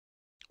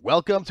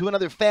Welcome to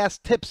another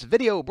Fast Tips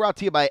video brought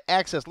to you by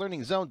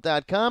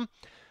AccessLearningZone.com.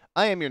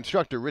 I am your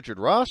instructor, Richard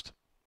Rost.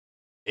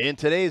 In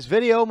today's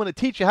video, I'm going to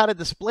teach you how to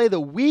display the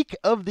week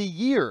of the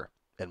year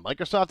in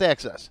Microsoft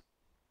Access.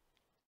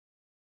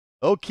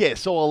 Okay,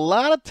 so a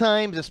lot of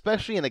times,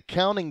 especially in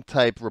accounting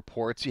type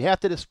reports, you have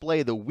to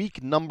display the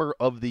week number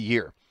of the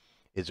year.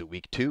 Is it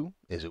week 2?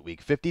 Is it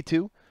week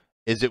 52?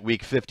 Is it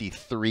week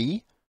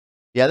 53?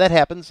 Yeah, that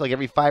happens. Like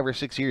every 5 or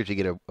 6 years, you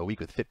get a week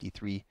with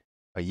 53.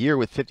 A year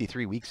with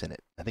 53 weeks in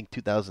it. I think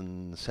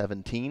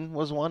 2017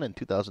 was one, and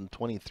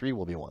 2023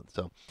 will be one.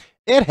 So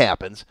it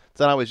happens. It's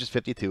not always just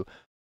 52.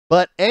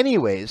 But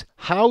anyways,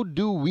 how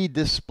do we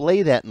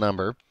display that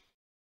number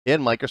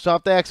in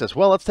Microsoft Access?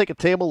 Well, let's take a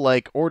table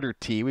like order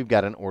T. We've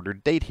got an order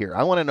date here.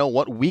 I want to know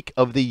what week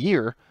of the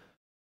year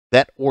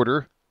that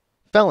order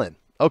fell in.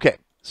 Okay,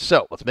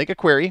 so let's make a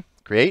query.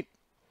 Create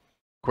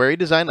query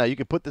design. Now you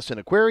can put this in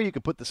a query. You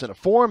can put this in a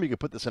form. You can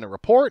put this in a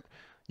report.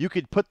 You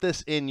could put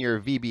this in your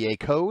VBA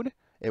code.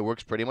 It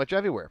works pretty much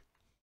everywhere.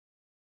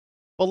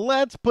 But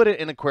let's put it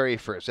in a query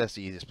first. That's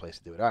the easiest place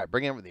to do it. All right,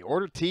 bring in the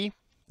order T.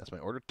 That's my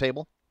order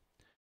table.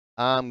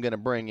 I'm going to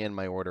bring in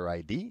my order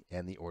ID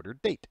and the order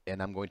date.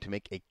 And I'm going to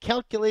make a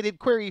calculated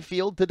query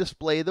field to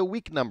display the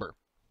week number.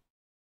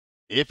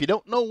 If you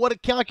don't know what a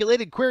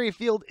calculated query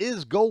field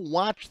is, go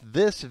watch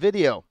this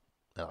video.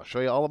 And I'll show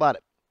you all about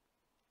it.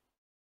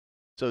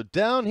 So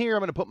down here,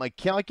 I'm going to put my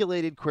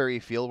calculated query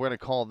field. We're going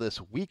to call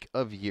this week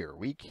of year.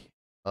 Week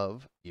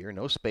of year,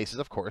 no spaces,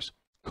 of course,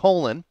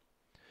 colon.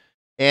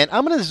 And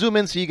I'm going to zoom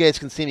in so you guys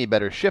can see me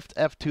better. Shift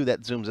F2,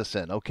 that zooms us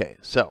in. Okay,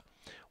 so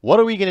what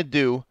are we going to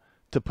do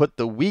to put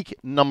the week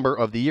number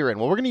of the year in?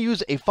 Well, we're going to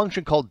use a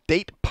function called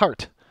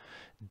DatePart.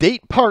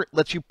 DatePart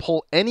lets you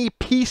pull any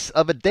piece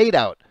of a date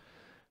out.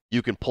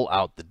 You can pull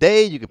out the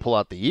day, you can pull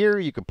out the year,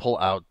 you can pull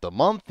out the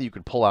month, you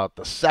can pull out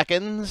the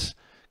seconds.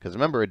 Because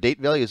remember, a date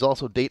value is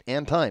also date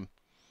and time.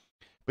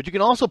 But you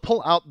can also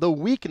pull out the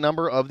week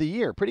number of the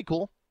year. Pretty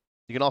cool.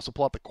 You can also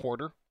pull out the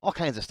quarter. All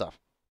kinds of stuff.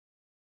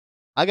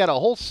 I got a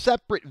whole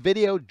separate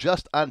video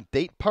just on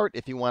DatePart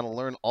if you want to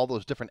learn all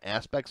those different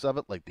aspects of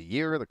it, like the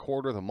year, the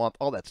quarter, the month,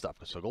 all that stuff.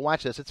 So go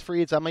watch this. It's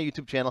free. It's on my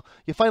YouTube channel.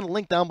 You'll find a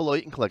link down below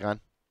you can click on.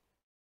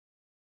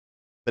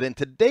 But in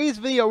today's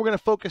video, we're going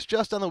to focus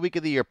just on the week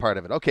of the year part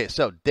of it. Okay,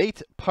 so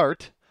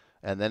DatePart,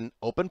 and then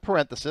open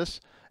parenthesis,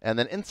 and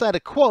then inside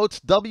of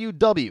quotes,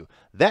 WW.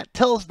 That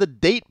tells the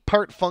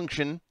DatePart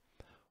function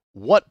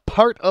what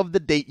part of the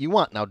date you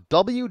want. Now,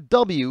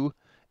 WW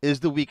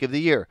is the week of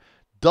the year.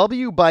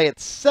 W by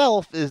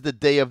itself is the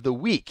day of the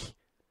week.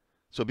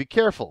 So be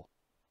careful.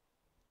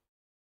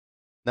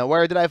 Now,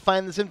 where did I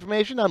find this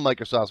information? On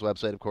Microsoft's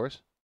website, of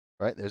course.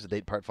 All right, there's the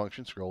DatePart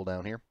function. Scroll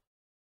down here.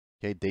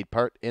 Okay,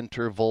 DatePart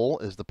interval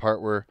is the part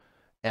we're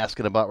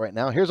asking about right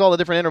now. Here's all the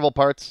different interval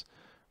parts,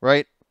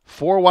 right?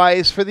 4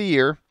 Y's for the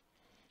year,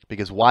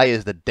 because Y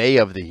is the day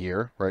of the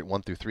year, right?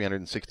 1 through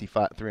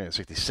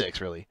 366,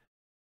 really.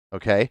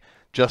 Okay,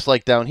 just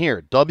like down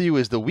here. W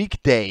is the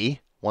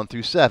weekday, 1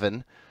 through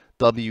 7.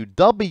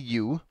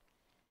 WW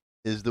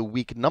is the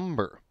week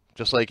number.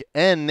 Just like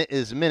N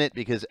is minute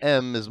because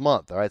M is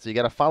month. All right, so you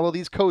got to follow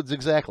these codes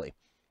exactly.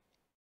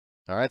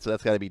 All right, so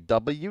that's got to be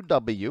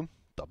WW.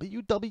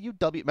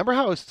 WWW. Remember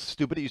how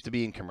stupid it used to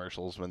be in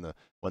commercials when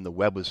the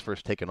web was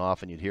first taken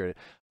off and you'd hear it?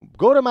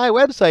 Go to my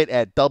website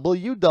at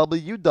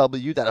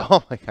www.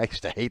 Oh my, I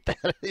used to hate that.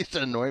 It used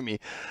to annoy me.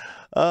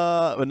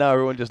 But now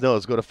everyone just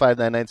knows. Go to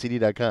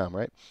 599cd.com,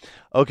 right?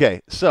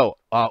 Okay, so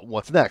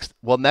what's next?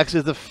 Well, next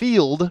is the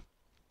field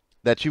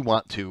that you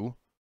want to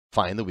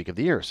find the week of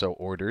the year. So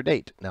order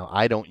date. Now,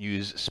 I don't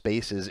use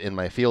spaces in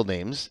my field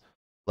names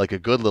like a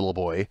good little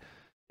boy.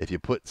 If you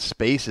put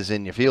spaces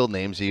in your field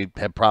names, you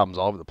have problems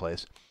all over the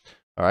place.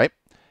 All right,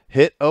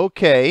 hit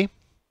OK.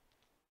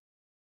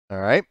 All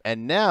right,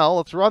 and now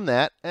let's run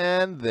that,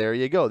 and there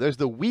you go. There's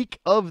the week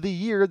of the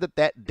year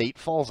that date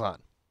falls on.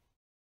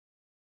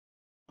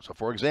 So,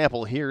 for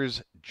example,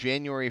 here's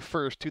January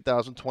 1st,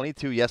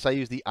 2022. Yes, I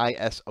use the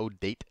ISO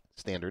date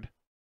standard.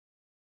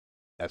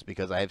 That's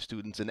because I have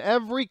students in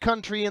every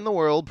country in the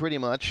world, pretty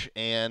much,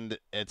 and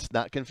it's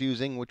not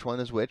confusing which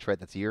one is which, right?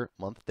 That's year,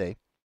 month, day.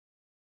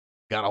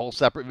 Got a whole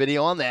separate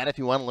video on that if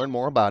you want to learn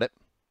more about it.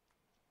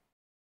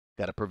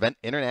 Got to prevent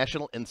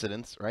international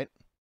incidents, right?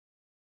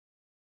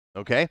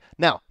 Okay,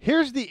 now,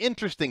 here's the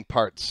interesting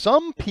part.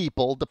 Some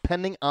people,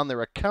 depending on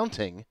their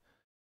accounting,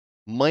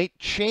 might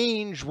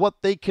change what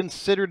they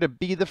consider to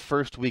be the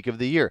first week of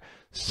the year.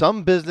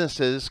 Some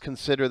businesses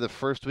consider the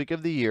first week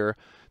of the year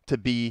to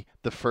be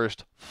the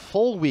first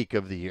full week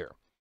of the year.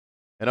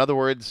 In other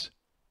words,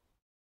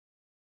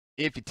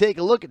 if you take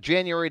a look at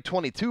January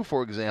 22,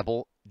 for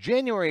example,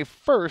 January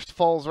 1st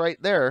falls right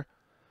there,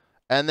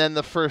 and then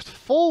the first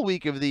full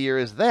week of the year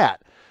is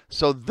that.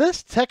 So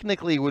this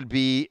technically would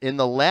be in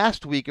the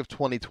last week of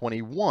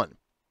 2021.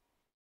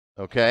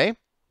 Okay?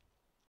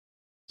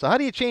 So how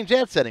do you change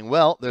that setting?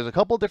 Well, there's a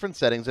couple different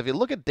settings. If you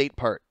look at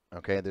DatePart,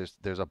 okay,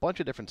 there's a bunch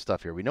of different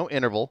stuff here. We know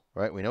interval,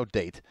 right? We know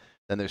date.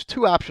 Then there's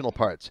 2 optional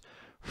parts.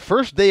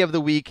 First day of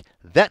the week,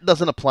 that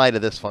doesn't apply to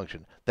this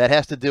function. That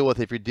has to deal with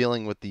if you're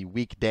dealing with the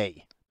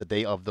weekday. the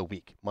day of the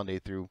week, Monday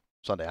through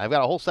Sunday. I've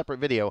got a whole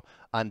separate video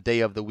on day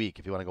of the week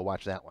if you want to go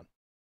watch that one.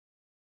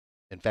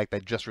 In fact, I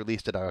just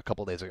released it a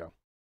couple days ago.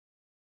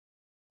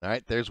 All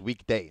right, there's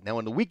weekday. Now,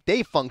 in the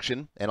weekday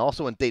function and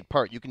also in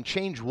DatePart, you can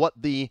change what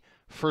the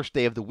first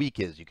day of the week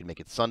is. You can make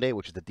it Sunday,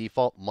 which is the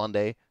default,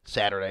 Monday,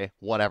 Saturday,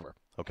 whatever,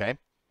 okay?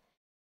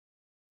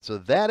 So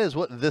that is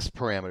what this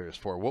parameter is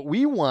for. What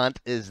we want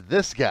is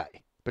this guy,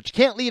 but you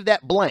can't leave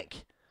that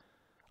blank.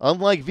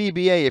 Unlike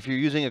VBA, if you're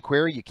using a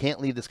query, you can't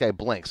leave this guy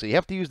blank. So you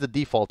have to use the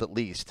default at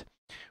least,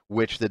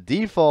 which the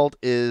default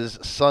is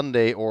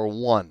Sunday or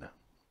 1.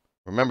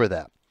 Remember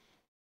that.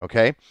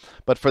 Okay,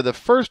 but for the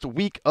first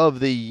week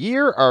of the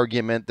year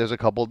argument, there's a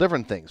couple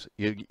different things.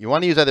 You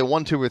want to use either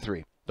 1, 2, or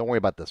 3. Don't worry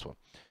about this one.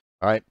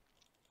 All right,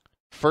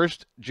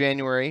 1st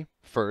January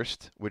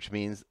 1st, which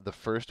means the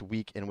first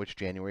week in which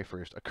January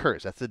 1st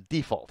occurs. That's the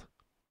default.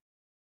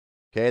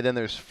 Okay, then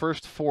there's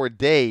first 4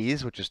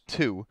 days, which is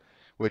 2,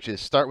 which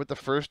is start with the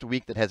first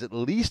week that has at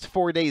least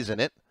 4 days in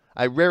it.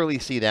 I rarely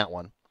see that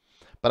one,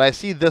 but I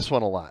see this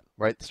one a lot,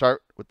 right?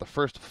 Start with the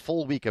first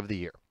full week of the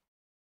year.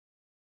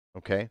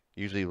 Okay,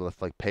 usually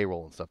with like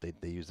payroll and stuff,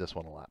 they use this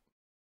one a lot.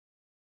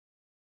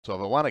 So if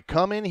I want to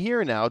come in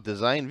here now,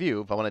 design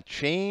view, if I want to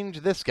change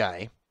this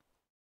guy,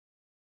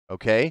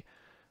 okay,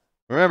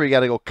 remember you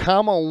got to go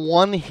comma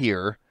 1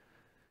 here.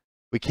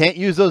 We can't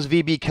use those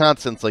VB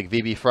constants like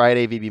VB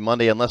Friday, VB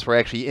Monday, unless we're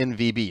actually in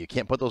VB. You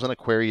can't put those in a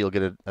query. You'll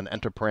get an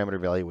enter parameter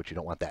value, which you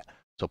don't want that.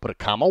 So put a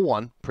comma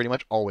 1, pretty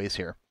much always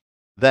here.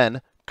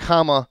 Then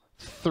comma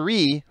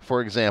 3, for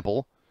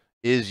example,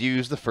 is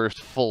use the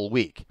first full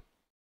week.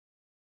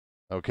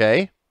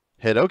 Okay,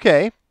 hit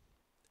OK,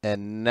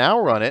 and now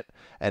run it.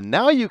 And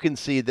now you can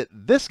see that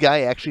this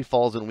guy actually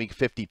falls in week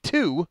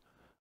 52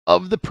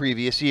 of the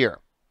previous year.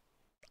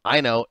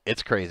 I know,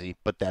 it's crazy,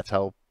 but that's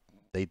how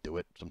they do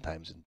it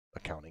sometimes in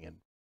accounting and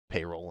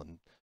payroll and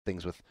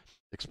things with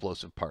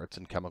explosive parts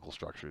and chemical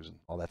structures and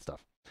all that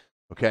stuff.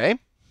 Okay?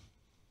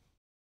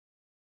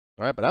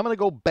 All right, but I'm going to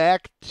go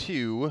back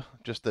to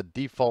just the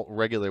default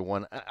regular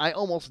one. I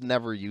almost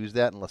never use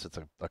that unless it's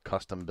a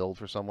custom build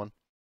for someone.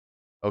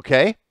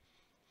 Okay?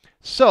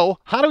 So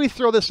how do we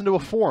throw this into a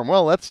form?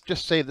 Well, let's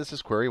just say this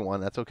is query 1.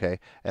 That's okay.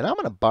 And I'm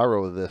going to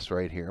borrow this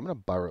right here. I'm going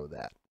to borrow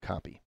that.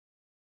 Copy.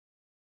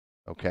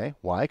 Okay.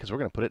 Why? Because we're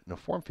going to put it in a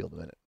form field in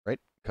a minute, right?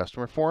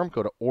 Customer form.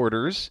 Go to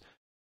orders.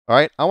 All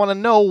right. I want to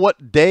know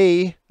what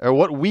day or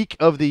what week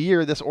of the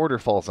year this order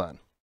falls on.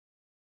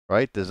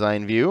 Right?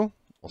 Design view.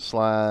 We'll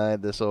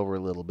slide this over a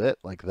little bit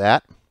like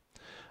that.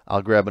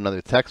 I'll grab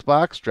another text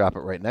box, drop it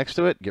right next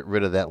to it, get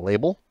rid of that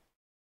label.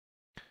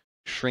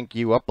 Shrink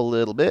you up a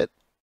little bit.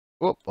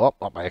 Oh,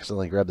 I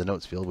accidentally grabbed the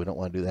notes field. We don't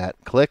want to do that.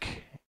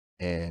 Click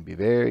and be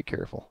very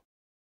careful.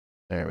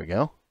 There we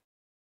go.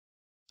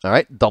 All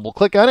right, double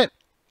click on it.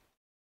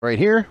 Right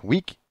here,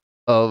 week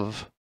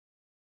of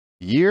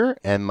year,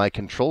 and my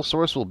control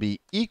source will be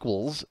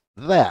equals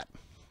that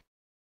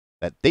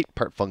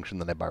DatePart function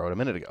that I borrowed a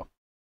minute ago.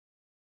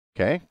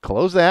 Okay,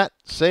 close that,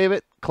 save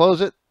it,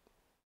 close it,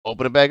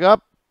 open it back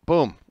up,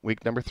 boom,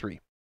 week number 3.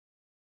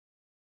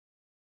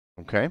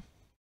 Okay,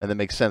 and that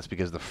makes sense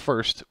because the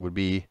first would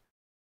be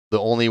the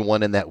only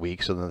one in that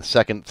week. So then the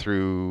 2nd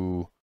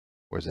through,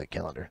 where's that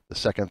calendar? The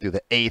 2nd through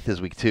the 8th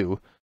is week 2.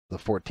 The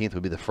 14th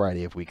would be the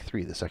Friday of week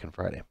 3, the 2nd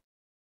Friday.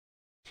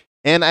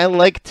 And I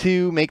like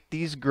to make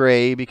these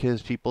gray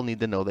because people need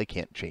to know they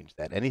can't change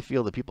that. Any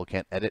field that people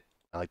can't edit,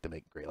 I like to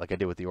make gray, like I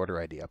did with the order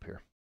ID up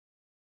here.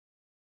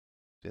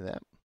 See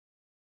that?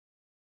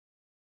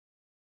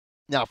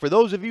 Now, for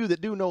those of you that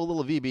do know a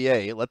little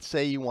VBA, let's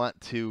say you want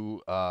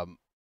to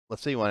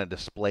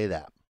display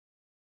that.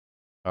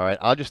 All right,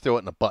 I'll just throw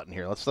it in a button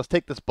here. Let's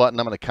take this button.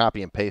 I'm going to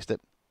copy and paste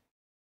it,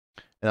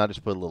 and I'll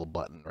just put a little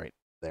button right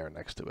there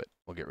next to it.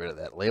 We'll get rid of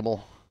that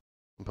label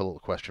and put a little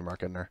question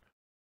mark in there.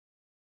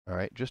 All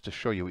right, just to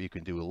show you what you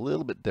can do a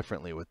little bit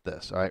differently with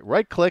this. All right,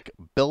 right-click,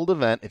 build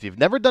event. If you've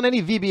never done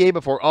any VBA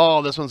before,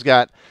 oh, this one's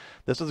got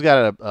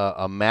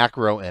a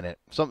macro in it.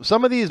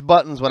 Some of these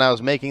buttons, when I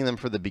was making them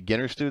for the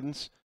beginner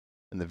students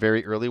and the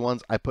very early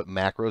ones, I put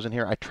macros in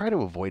here. I try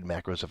to avoid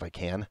macros if I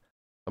can.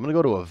 I'm going to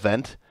go to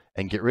event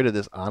and get rid of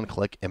this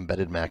on-click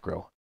embedded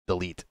macro.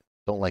 Delete.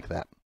 Don't like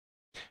that.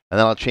 And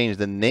then I'll change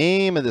the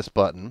name of this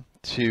button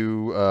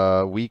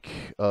to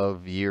Week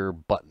of Year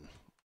button,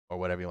 or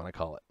whatever you want to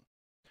call it.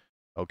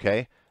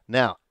 Okay?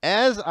 Now,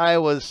 as I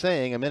was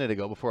saying a minute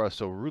ago before I was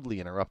so rudely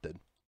interrupted,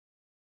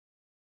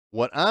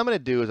 what I'm going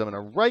to do is I'm going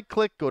to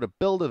right-click, go to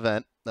Build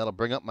Event. That'll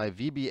bring up my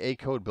Vba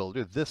Code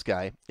Builder, this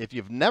guy. If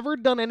you've never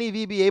done any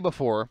VBA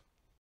before,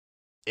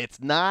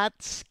 it's not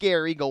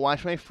scary. Go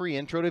watch my free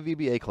Intro to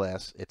VBA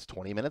class. It's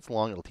 20 minutes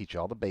long. It'll teach you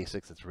all the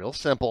basics. It's real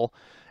simple.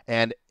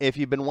 And if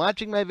you've been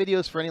watching my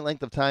videos for any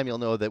length of time, you'll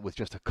know that with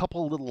just a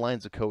couple little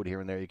lines of code here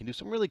and there, you can do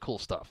some really cool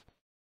stuff.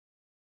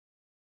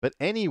 But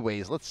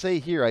anyways, let's say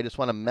here I just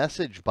want a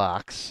message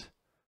box.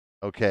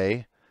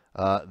 Okay,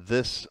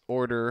 this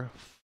order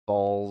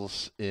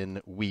falls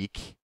in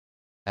week.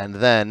 And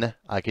then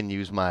I can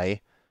use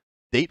my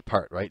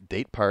DatePart, right?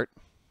 DatePart,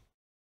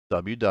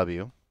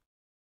 WW.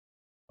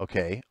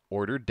 Okay,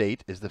 order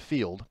date is the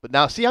field. But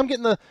now see I'm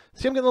getting a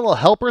little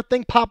helper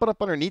thing popping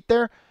up underneath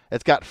there.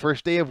 It's got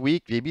first day of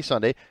week, VB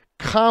Sunday,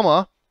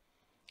 comma.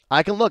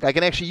 I can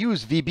actually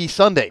use VB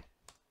Sunday.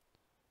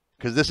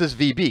 Because this is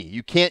VB.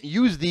 You can't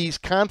use these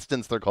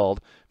constants, they're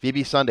called,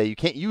 VB Sunday. You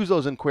can't use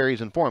those in queries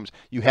and forms.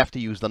 You have to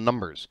use the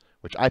numbers,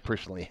 which I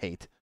personally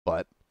hate,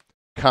 but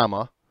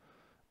comma,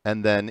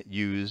 and then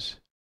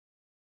use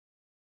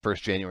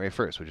 1st January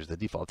 1st, which is the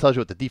default. It tells you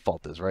what the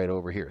default is right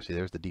over here. See,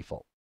 there's the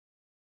default.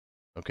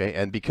 Okay,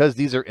 and because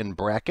these are in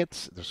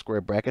brackets, they're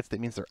square brackets, that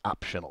means they're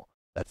optional.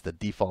 That's the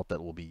default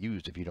that will be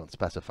used if you don't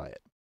specify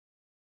it.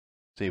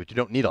 See, but you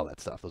don't need all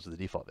that stuff. Those are the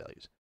default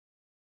values.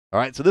 All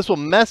right, so this will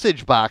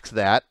message box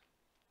that.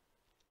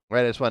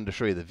 Right, I just wanted to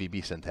show you the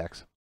VB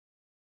syntax.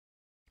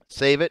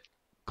 Save it,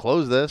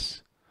 close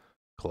this,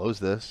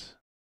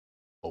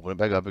 open it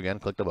back up again,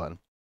 click the button,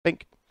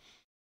 bink.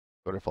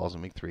 Order falls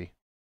in week 3,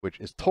 which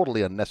is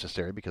totally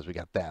unnecessary because we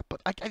got that.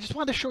 But I just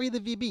wanted to show you the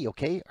VB,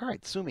 okay? All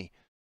right, sue me.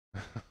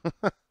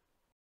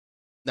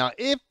 Now,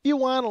 if you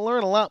want to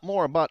learn a lot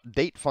more about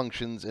date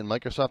functions in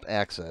Microsoft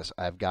Access,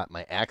 I've got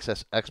my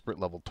Access Expert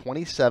Level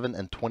 27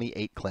 and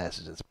 28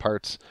 classes. It's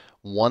parts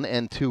 1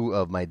 and 2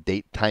 of my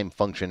date time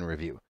function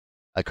review.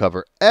 I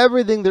cover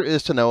everything there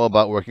is to know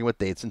about working with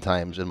dates and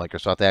times in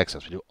Microsoft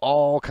Access. We do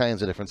all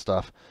kinds of different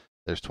stuff.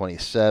 There's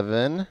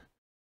 27,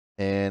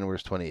 and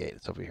where's 28?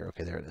 It's over here.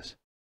 Okay, there it is.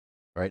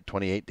 All right,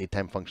 28, date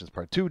time functions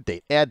part 2,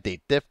 date add,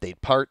 date diff,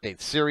 date part,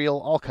 date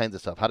serial, all kinds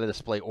of stuff. How to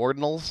display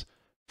ordinals,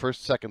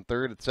 1st, 2nd,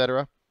 3rd,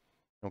 etc.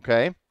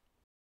 Okay.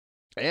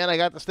 And I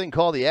got this thing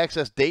called the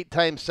Access Date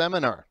Time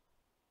Seminar,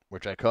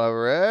 which I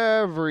cover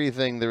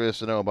everything there is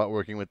to know about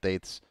working with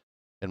dates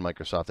in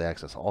Microsoft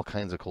Access. All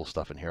kinds of cool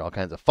stuff in here. All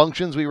kinds of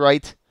functions we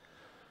write,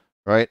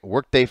 right?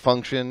 Workday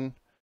function,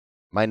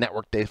 my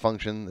network day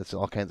function. It's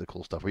all kinds of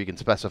cool stuff where you can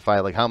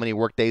specify like how many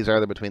work days are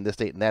there between this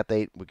date and that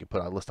date. We can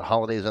put a list of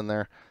holidays in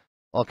there.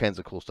 All kinds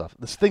of cool stuff.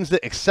 There's things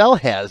that Excel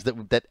has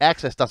that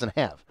Access doesn't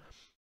have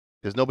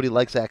because nobody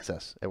likes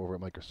Access over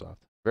at Microsoft.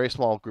 Very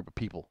small group of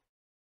people.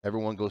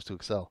 Everyone goes to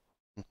Excel.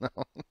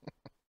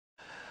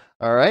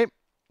 All right.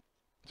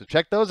 So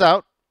check those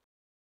out.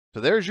 So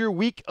there's your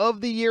week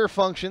of the year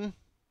function.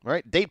 All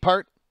right,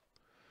 DatePart.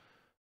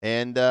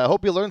 And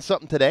hope you learned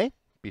something today.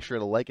 Be sure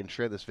to like and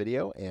share this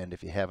video. And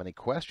if you have any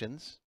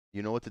questions,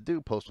 you know what to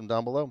do. Post them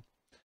down below.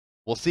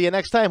 We'll see you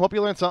next time. Hope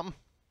you learned something.